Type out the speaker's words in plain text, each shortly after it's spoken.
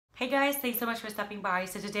Hey guys, thanks so much for stopping by.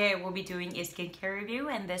 So today I will be doing a skincare review,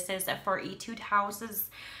 and this is for Etude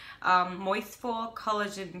House's Moistfull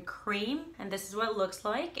Collagen Cream, and this is what it looks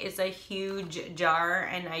like. It's a huge jar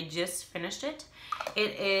and I just finished it.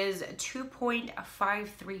 It is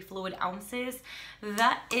 2.53 fluid ounces.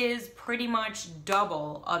 That is pretty much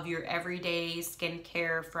double of your everyday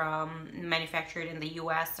skincare from manufactured in the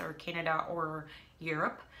US or Canada or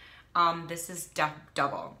Europe. This is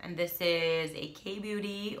double, and this is a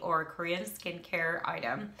K-beauty or Korean skincare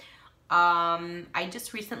item. I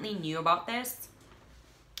just recently knew about this.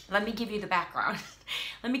 Let me give you the background.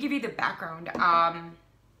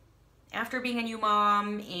 After being a new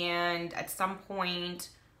mom, and at some point,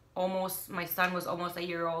 my son was almost a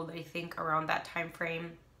year old, I think around that time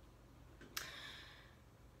frame,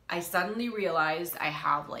 I suddenly realized I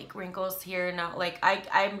have like wrinkles here now. Like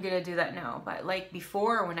I'm gonna do that now, but like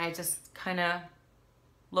before, when I just kind of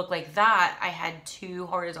looked like that, I had two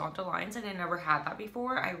horizontal lines and I never had that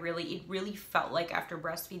before. It really felt like after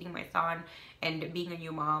breastfeeding my son and being a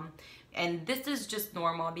new mom. And this is just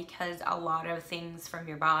normal because a lot of things from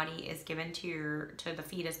your body is given to the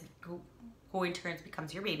fetus, who in turn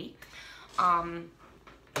becomes your baby.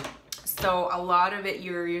 So a lot of it,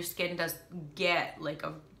 your skin does get like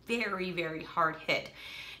a very hard hit.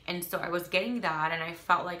 And so I was getting that, and I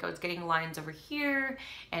felt like I was getting lines over here,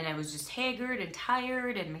 and I was just haggard and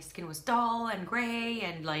tired, and my skin was dull and gray,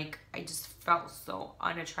 and like I just felt so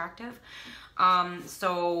unattractive.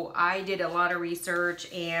 So I did a lot of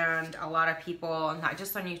research, and a lot of people, not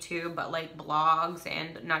just on YouTube, but like blogs,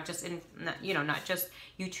 and not just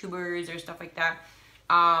YouTubers or stuff like that.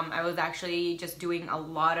 I was actually just doing a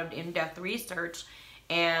lot of in-depth research,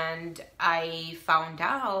 and I found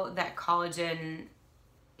out that collagen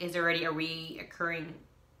is already a reoccurring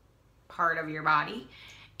part of your body.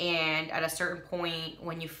 And at a certain point,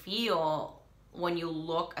 when you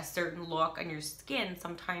look a certain look on your skin,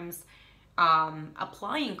 sometimes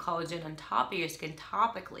applying collagen on top of your skin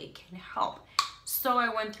topically can help. So I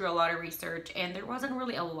went through a lot of research, and there wasn't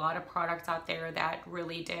really a lot of products out there that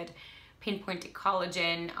really did pinpoint to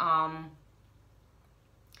collagen.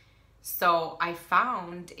 So I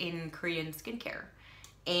found in Korean skincare,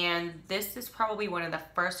 and this is probably one of the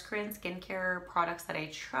first Korean skincare products that I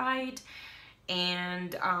tried.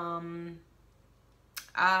 And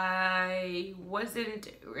I wasn't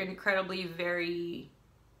incredibly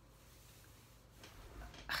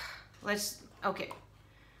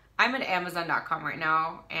I'm at Amazon.com right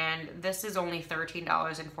now, and this is only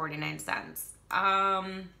 $13.49.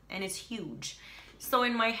 And it's huge. So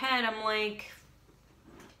in my head, I'm like,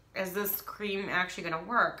 is this cream actually gonna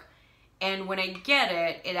work? And when I get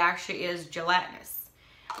it, it actually is gelatinous.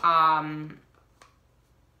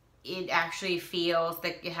 It actually feels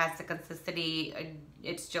like it has the consistency,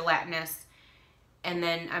 it's gelatinous. And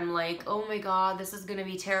then I'm like, oh my God, this is gonna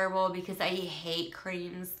be terrible, because I hate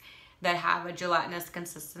creams that have a gelatinous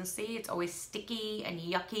consistency. It's always sticky and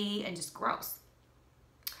yucky and just gross.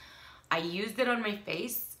 I used it on my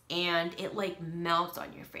face, and it like melts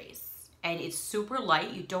on your face. And it's super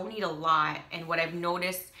light. You don't need a lot. And what I've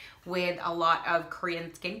noticed with a lot of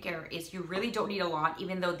Korean skincare is you really don't need a lot,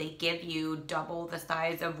 even though they give you double the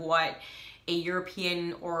size of what a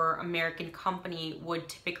European or American company would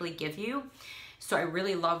typically give you. So I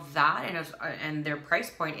really love that, and their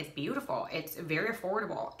price point is beautiful. It's very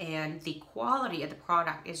affordable, and the quality of the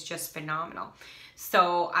product is just phenomenal.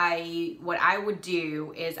 So what I would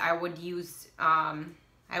do is I would use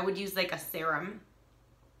like a serum,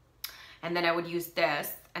 and then I would use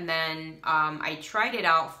this, and then I tried it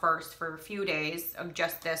out first for a few days of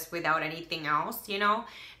just this without anything else,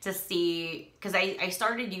 to see, because I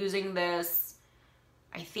started using this,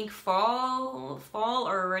 I think fall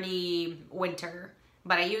or already winter,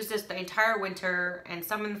 but I used this the entire winter, and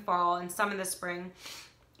some in the fall and some in the spring.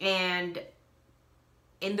 And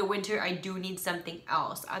in the winter, I do need something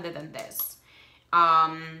else other than this.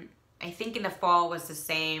 I think in the fall was the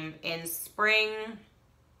same. In spring,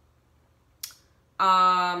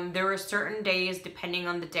 there were certain days, depending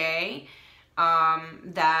on the day,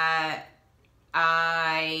 that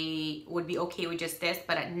I would be okay with just this,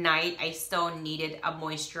 but at night I still needed a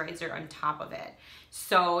moisturizer on top of it.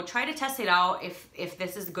 So try to test it out if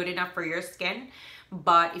this is good enough for your skin.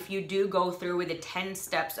 But if you do go through with the 10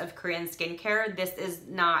 steps of Korean skincare, this is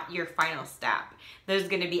not your final step. There's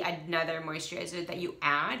gonna be another moisturizer that you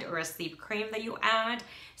add, or a sleep cream that you add.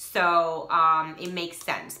 So it makes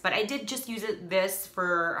sense. But I did just use this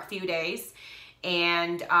for a few days.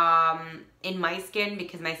 And in my skin,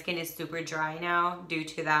 because my skin is super dry now due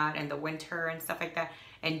to that and the winter and stuff like that,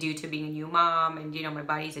 and due to being a new mom, and my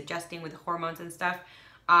body's adjusting with hormones and stuff,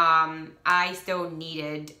 I still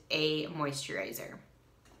needed a moisturizer.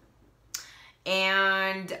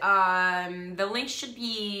 And the link should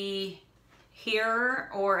be here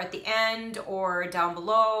or at the end or down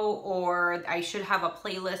below, or I should have a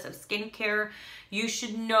playlist of skincare. You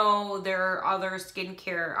should know there are other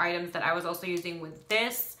skincare items that I was also using with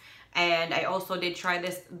this, and I also did try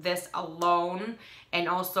this alone, and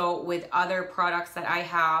also with other products that I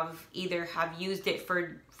have either have used it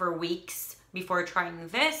for weeks before trying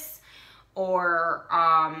this, or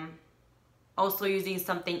also using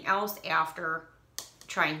something else after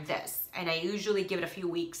trying this. And I usually give it a few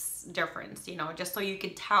weeks difference, you know, just so you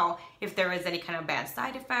can tell if there is any kind of bad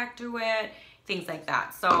side effect to it, things like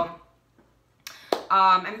that. So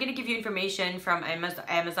I'm going to give you information from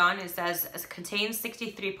Amazon. It says it contains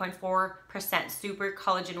 63.4% super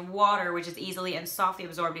collagen water, which is easily and softly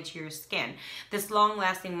absorbed into your skin. This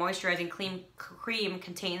long-lasting moisturizing cream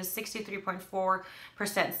contains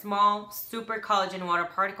 63.4% small super collagen water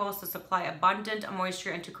particles to supply abundant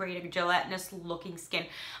moisture and to create a gelatinous looking skin.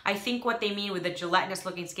 I think what they mean with the gelatinous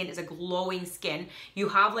looking skin is a glowing skin. You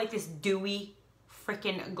have like this dewy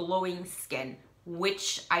freaking glowing skin,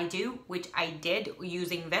 which I did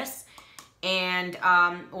using this. And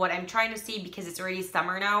what I'm trying to see, because it's already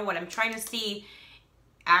summer now, what I'm trying to see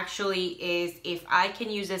actually is if I can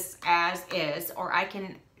use this as is, or I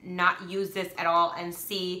can not use this at all, and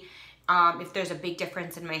see if there's a big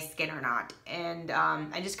difference in my skin or not. And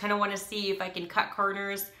I just kind of want to see if I can cut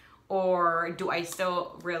corners, or do I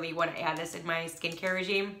still really want to add this in my skincare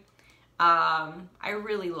regime. I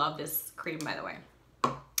really love this cream, by the way.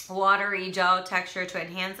 Watery gel texture to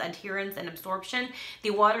enhance adherence and absorption. The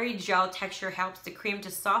watery gel texture helps the cream to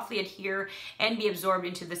softly adhere and be absorbed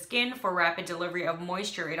into the skin for rapid delivery of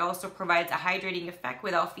moisture. It also provides a hydrating effect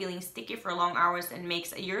without feeling sticky for long hours and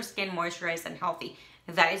makes your skin moisturized and healthy.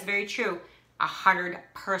 That is very true.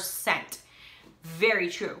 100%. Very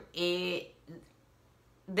true.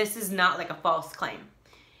 This is not like a false claim.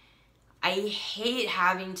 I hate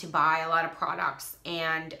having to buy a lot of products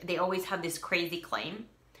and they always have this crazy claim,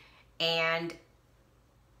 and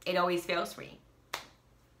it always fails for me.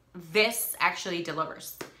 This actually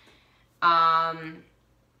delivers.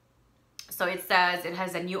 So it says it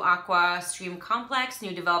has a new Aqua Stream Complex,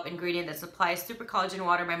 new developed ingredient that supplies super collagen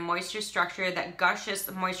water by moisture structure that gushes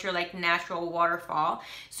moisture like natural waterfall.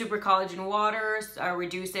 Super collagen water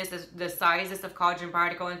reduces the sizes of collagen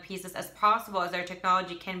particle in pieces as possible, as their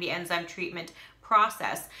technology can be enzyme treatment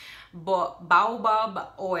process. But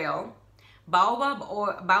Baobab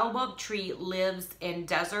tree lives in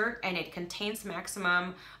desert, and it contains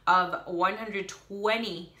maximum of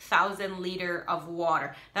 120,000 liter of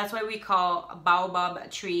water. That's why we call baobab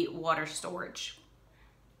tree water storage.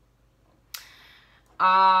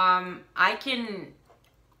 I can,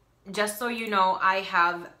 just so you know, I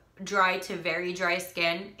have dry to very dry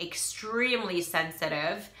skin, extremely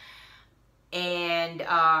sensitive, and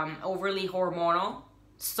overly hormonal.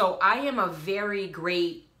 So I am a very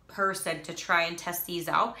great person to try and test these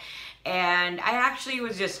out. And I actually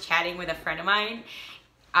was just chatting with a friend of mine,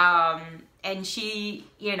 and she,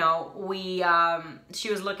 you know,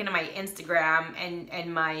 she was looking at my Instagram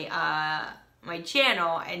and my my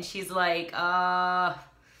channel, and she's like, are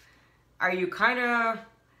you kind of,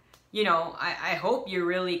 you know, I hope you're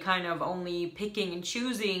really kind of only picking and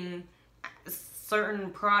choosing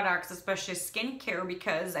certain products, especially skincare,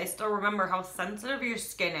 because I still remember how sensitive your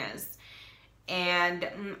skin is. And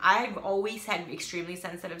I've always had extremely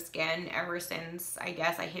sensitive skin ever since, I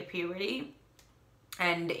guess, I hit puberty.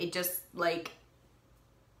 And it just, like,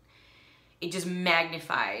 it just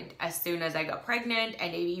magnified as soon as I got pregnant,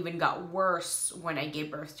 and it even got worse when I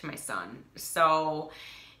gave birth to my son. So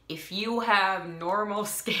if you have normal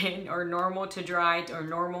skin, or normal to dry, or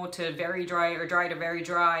normal to very dry, or dry to very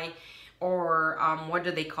dry, or what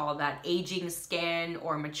do they call that? Aging skin,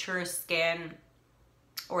 or mature skin,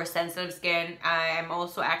 or sensitive skin. I'm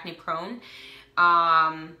also acne prone.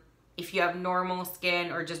 If you have normal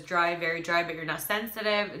skin, or just dry, very dry, but you're not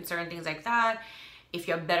sensitive, and certain things like that, if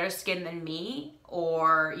you have better skin than me,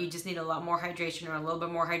 or you just need a lot more hydration, or a little bit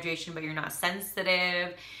more hydration, but you're not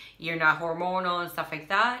sensitive, you're not hormonal and stuff like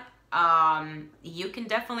that, you can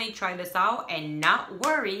definitely try this out and not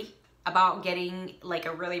worry about getting like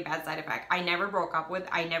a really bad side effect. I never broke out with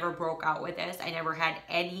this. I never had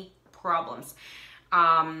any problems.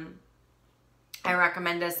 I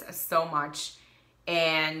recommend this so much.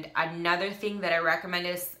 And another thing that I recommend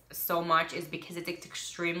this so much is because it's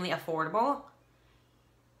extremely affordable.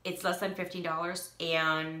 It's less than $15,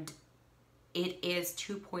 and it is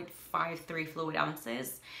 2.53 fluid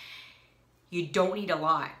ounces. You don't need a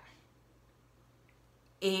lot.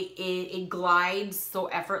 it glides so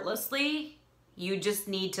effortlessly. You just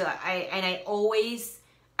need to, I always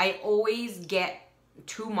get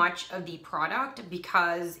too much of the product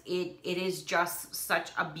because it is just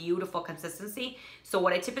such a beautiful consistency. So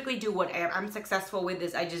what I typically do, what I'm successful with,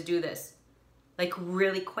 is I just do this like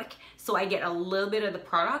really quick. So I get a little bit of the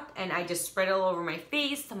product and I just spread it all over my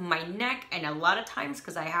face, my neck, and a lot of times,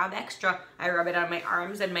 because I have extra, I rub it on my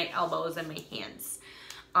arms and my elbows and my hands.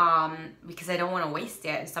 Because I don't want to waste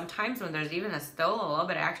it. And sometimes when there's even still a little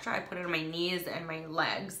bit extra, I put it on my knees and my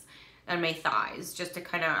legs and my thighs, just to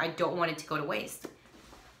kind of, I don't want it to go to waste.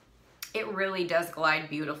 It really does glide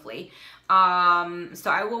beautifully. So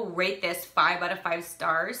I will rate this 5 out of 5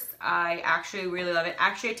 stars. I actually really love it.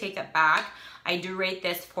 Actually, I take that back. I do rate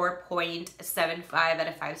this 4.75 out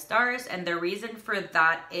of 5 stars. And the reason for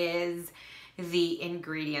that is the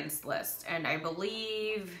ingredients list. And I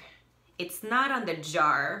believe it's not on the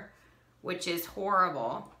jar, which is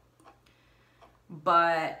horrible.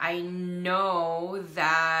 But I know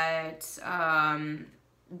that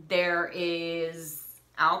there is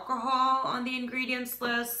alcohol on the ingredients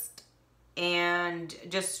list, and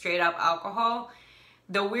just straight up alcohol.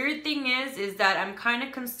 The weird thing is that I'm kind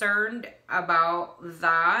of concerned about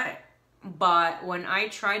that, but when I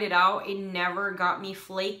tried it out, it never got me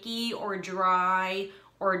flaky or dry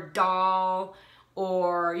or dull,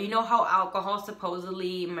 or you know how alcohol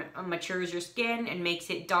supposedly matures your skin and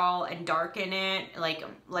makes it dull and darken it, like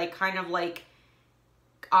kind of like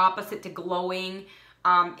opposite to glowing.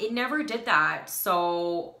 It never did that.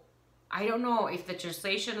 So I don't know if the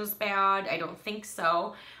translation is bad. I don't think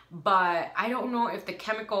so. But I don't know if the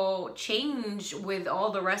chemical change with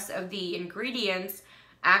all the rest of the ingredients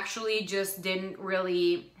actually just didn't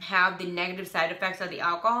really have the negative side effects of the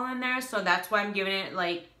alcohol in there. So that's why I'm giving it,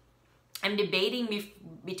 like, I'm debating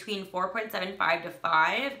between 4.75 to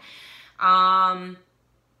 5.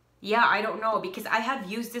 Yeah, I don't know, because I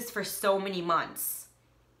have used this for so many months.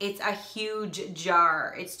 It's a huge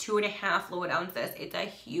jar. It's 2.5 fluid ounces. It's a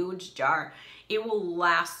huge jar. It will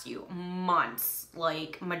last you months,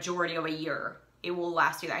 like majority of a year. It will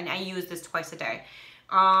last you that. And I use this twice a day.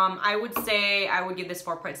 I would say I would give this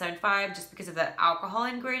 4.75 just because of the alcohol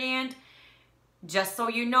ingredient. Just so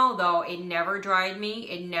you know though, it never dried me.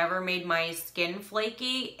 It never made my skin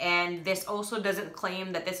flaky. And this also doesn't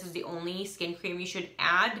claim that this is the only skin cream you should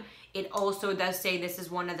add. It also does say this is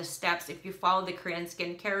one of the steps if you follow the Korean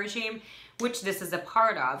skincare regime, which this is a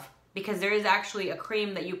part of, because there is actually a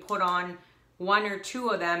cream that you put on 1 or 2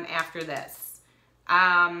 of them after this.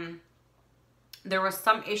 There was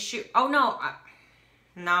some issue. Oh no,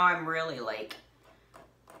 now I'm really like,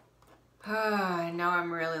 now I'm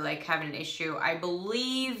really like having an issue. I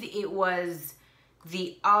believe it was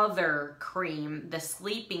the other cream, the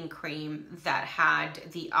sleeping cream, that had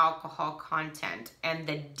the alcohol content, and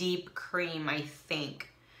the deep cream, I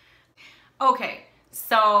think. Okay,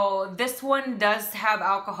 so this one does have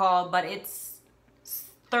alcohol, but it's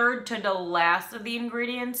third to the last of the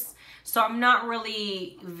ingredients. So I'm not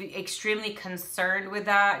really extremely concerned with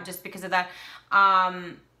that just because of that.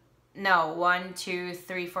 No, 1, 2,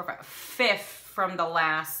 3, 4, 5, 5th from the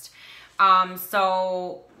last.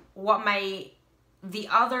 So what the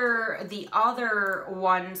other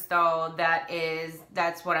ones though,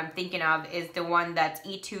 that's what I'm thinking of, is the one that's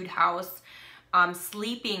Etude House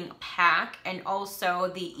sleeping pack, and also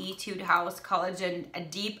the Etude House collagen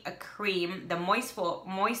deep cream, the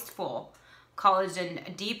Moistfull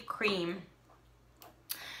Collagen deep cream.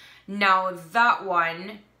 Now that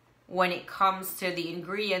one, when it comes to the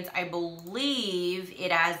ingredients, I believe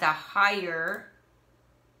it has a higher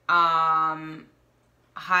on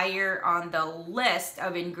the list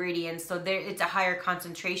of ingredients, so it's a higher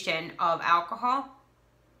concentration of alcohol.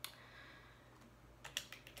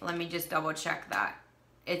 Let me just double check that.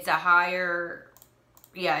 It's a higher,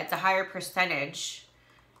 yeah, it's a higher percentage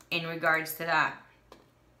in regards to that.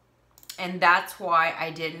 And that's why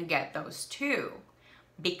I didn't get those two,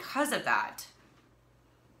 because of that.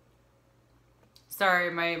 Sorry,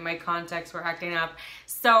 my contacts were acting up.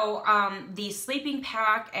 So the sleeping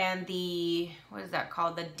pack and the, what is that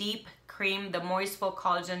called? The deep cream, the Moistfull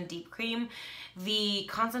Collagen deep cream, the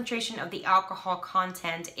concentration of the alcohol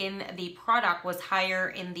content in the product was higher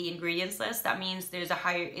in the ingredients list. That means there's a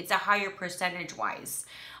higher, it's a higher percentage wise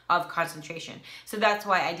of concentration. So that's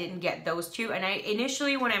why I didn't get those two. And I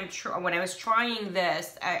initially, when I was trying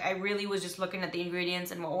this, I really was just looking at the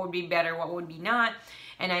ingredients and what would be better, what would be not.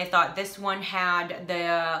 And I thought this one had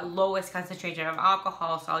the lowest concentration of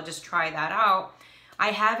alcohol, so I'll just try that out. I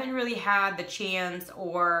haven't really had the chance,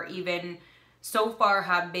 or even so far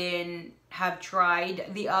have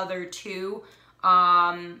tried the other two.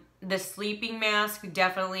 The sleeping mask,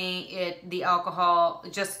 definitely the alcohol,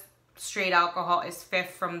 just straight alcohol is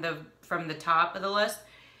 5th from the top of the list.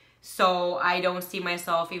 So I don't see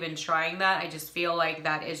myself even trying that. I just feel like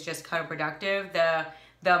that is just counterproductive. The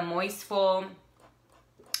Moistfull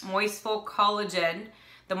Collagen,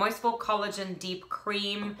 the Moistfull Collagen Deep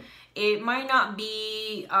Cream, it might not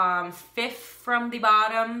be 5th from the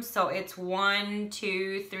bottom, so it's 1,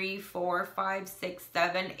 2, 3, 4, 5, 6,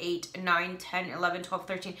 7, 8, 9, 10, 11, 12,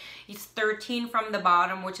 13. It's 13 from the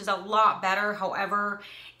bottom, which is a lot better. However,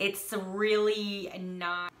 it's really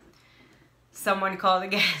not. Someone called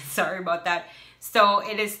again, sorry about that. So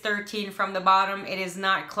it is 13 from the bottom. It is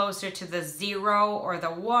not closer to the 0 or the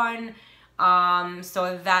 1.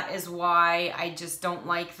 So that is why I just don't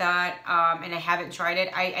like that, and I haven't tried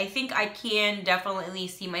it. I think I can definitely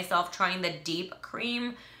see myself trying the deep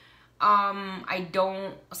cream. I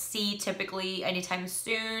don't see typically anytime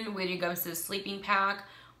soon when it comes to the sleeping pack,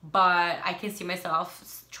 but I can see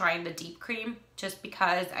myself trying the deep cream just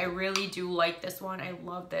because I really do like this one. I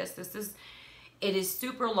love this. It is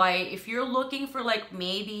super light. If you're looking for like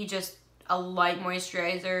maybe just a light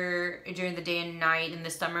moisturizer during the day and night in the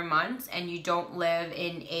summer months, and you don't live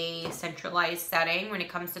in a centralized setting when it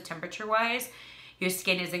comes to temperature wise, your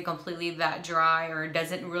skin isn't completely that dry or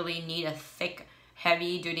doesn't really need a thick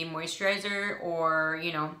heavy duty moisturizer, or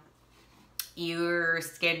you know, your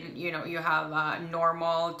skin, you know, you have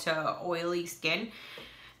normal to oily skin,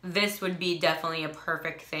 this would be definitely a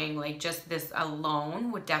perfect thing. Like just this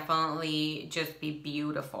alone would definitely just be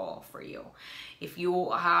beautiful for you. If you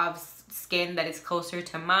have skin that is closer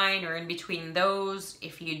to mine or in between those,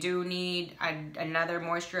 if you do need another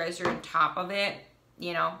moisturizer on top of it,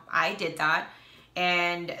 you know, I did that.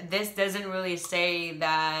 And this doesn't really say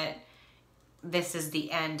that this is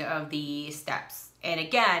the end of the steps. And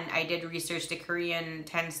again, I did research the Korean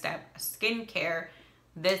 10-step skincare.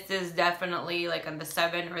 This is definitely like on the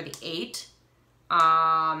 7 or the 8.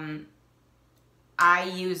 I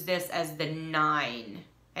use this as the 9.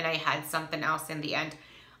 And I had something else in the end.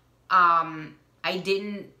 I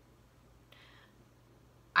didn't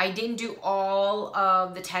do all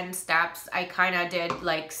of the 10 steps. I kind of did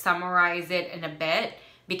like summarize it in a bit,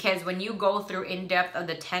 because when you go through in depth of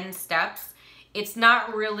the 10 steps, it's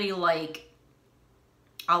not really like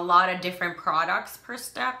a lot of different products per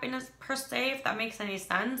step per se, if that makes any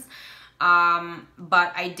sense.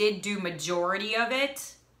 But I did do majority of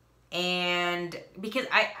it, and because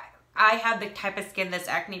I have the type of skin that's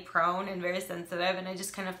acne prone and very sensitive, and I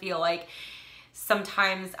just kind of feel like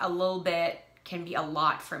sometimes a little bit can be a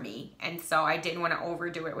lot for me, and so I didn't want to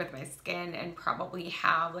overdo it with my skin and probably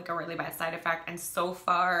have like a really bad side effect. And so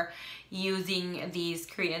far, using these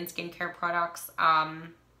Korean skincare products,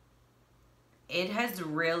 it has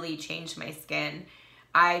really changed my skin.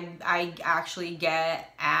 I actually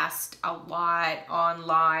get asked a lot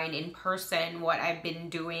online, in person, what I've been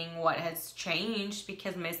doing, what has changed,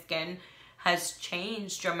 because my skin has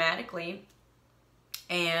changed dramatically.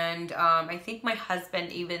 And I think my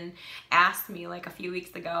husband even asked me like a few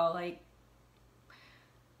weeks ago, like,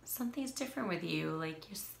 something's different with you. Like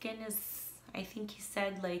your skin is, I think he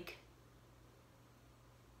said like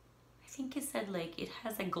it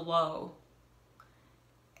has a glow.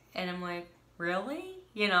 And I'm like, really?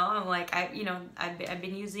 You know, I'm like, I've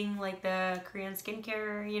been using like the Korean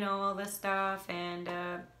skincare, you know, all this stuff, and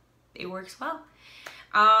it works well.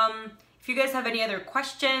 If you guys have any other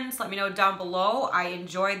questions, let me know down below. I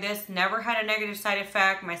enjoyed this, never had a negative side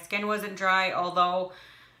effect. My skin wasn't dry, although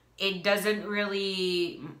it doesn't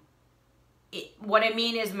really, what I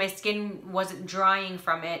mean is my skin wasn't drying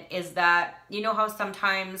from it, is that, you know how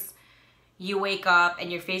sometimes you wake up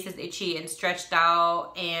and your face is itchy and stretched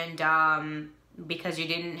out, and because you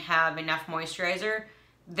didn't have enough moisturizer?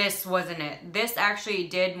 This wasn't it. This actually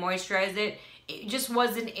did moisturize it. It just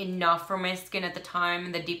wasn't enough for my skin at the time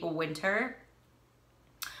in the deep of winter.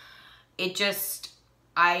 It just,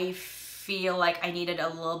 I feel like I needed a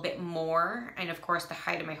little bit more. And of course, the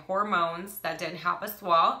height of my hormones, that didn't help as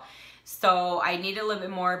well. So I needed a little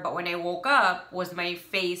bit more, but when I woke up, was my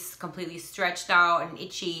face completely stretched out and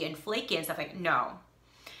itchy and flaky and stuff? Like, no.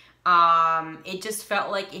 It just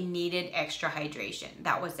felt like it needed extra hydration.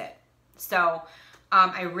 That was it. So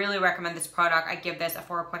I really recommend this product. I give this a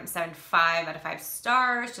 4.75 out of 5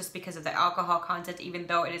 stars just because of the alcohol content, even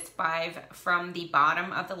though it is 5 from the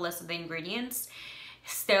bottom of the list of the ingredients.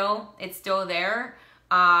 Still, it's still there.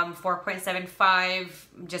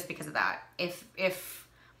 4.75 just because of that. If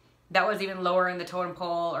that was even lower in the totem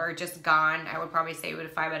pole or just gone, I would probably say it would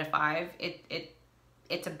be 5 out of 5.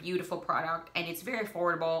 It's a beautiful product, and it's very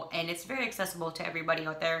affordable, and it's very accessible to everybody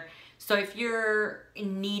out there. So if you're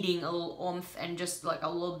needing a little oomph and just like a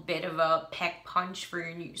little bit of a peck punch for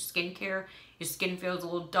your new skincare, your skin feels a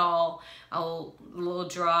little dull, a little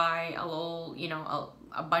dry, a little, you know,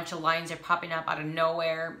 a bunch of lines are popping up out of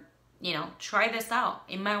nowhere, you know, try this out.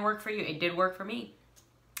 It might work for you. It did work for me.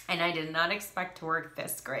 And I did not expect to work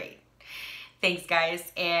this great. Thanks,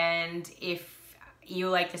 guys. And if you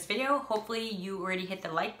like this video, hopefully you already hit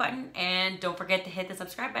the like button, and don't forget to hit the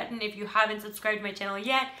subscribe button if you haven't subscribed to my channel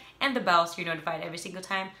yet, and the bell so you're notified every single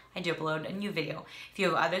time I do upload a new video. If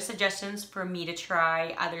you have other suggestions for me to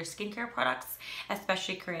try other skincare products,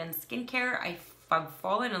 especially Korean skincare, I've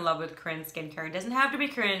fallen in love with Korean skincare. It doesn't have to be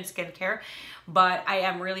Korean skincare, but I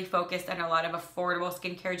am really focused on a lot of affordable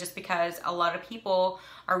skincare just because a lot of people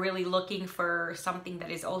are really looking for something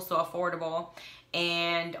that is also affordable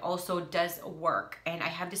and also does work. And I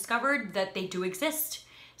have discovered that they do exist.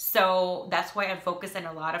 So that's why I'm focused on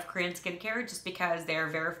a lot of Korean skincare, just because they're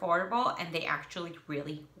very affordable and they actually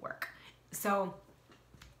really work. So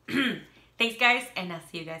thanks, guys, and I'll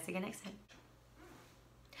see you guys again next time.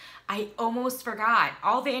 I almost forgot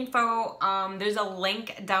all the info. There's a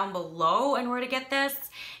link down below and where to get this,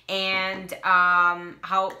 and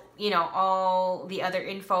how, you know, all the other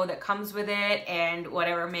info that comes with it and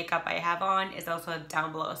whatever makeup I have on is also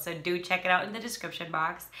down below. So do check it out in the description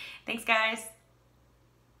box. Thanks, guys.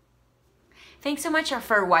 Thanks so much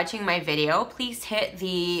for watching my video. Please hit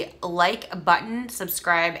the like button,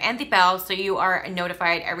 subscribe, and the bell so you are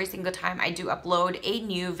notified every single time I do upload a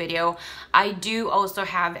new video. I do also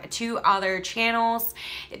have 2 other channels.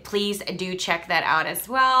 Please do check that out as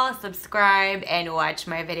well. Subscribe and watch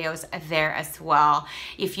my videos there as well.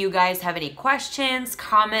 If you guys have any questions,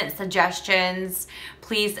 comments, suggestions,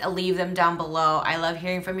 please leave them down below. I love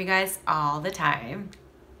hearing from you guys all the time.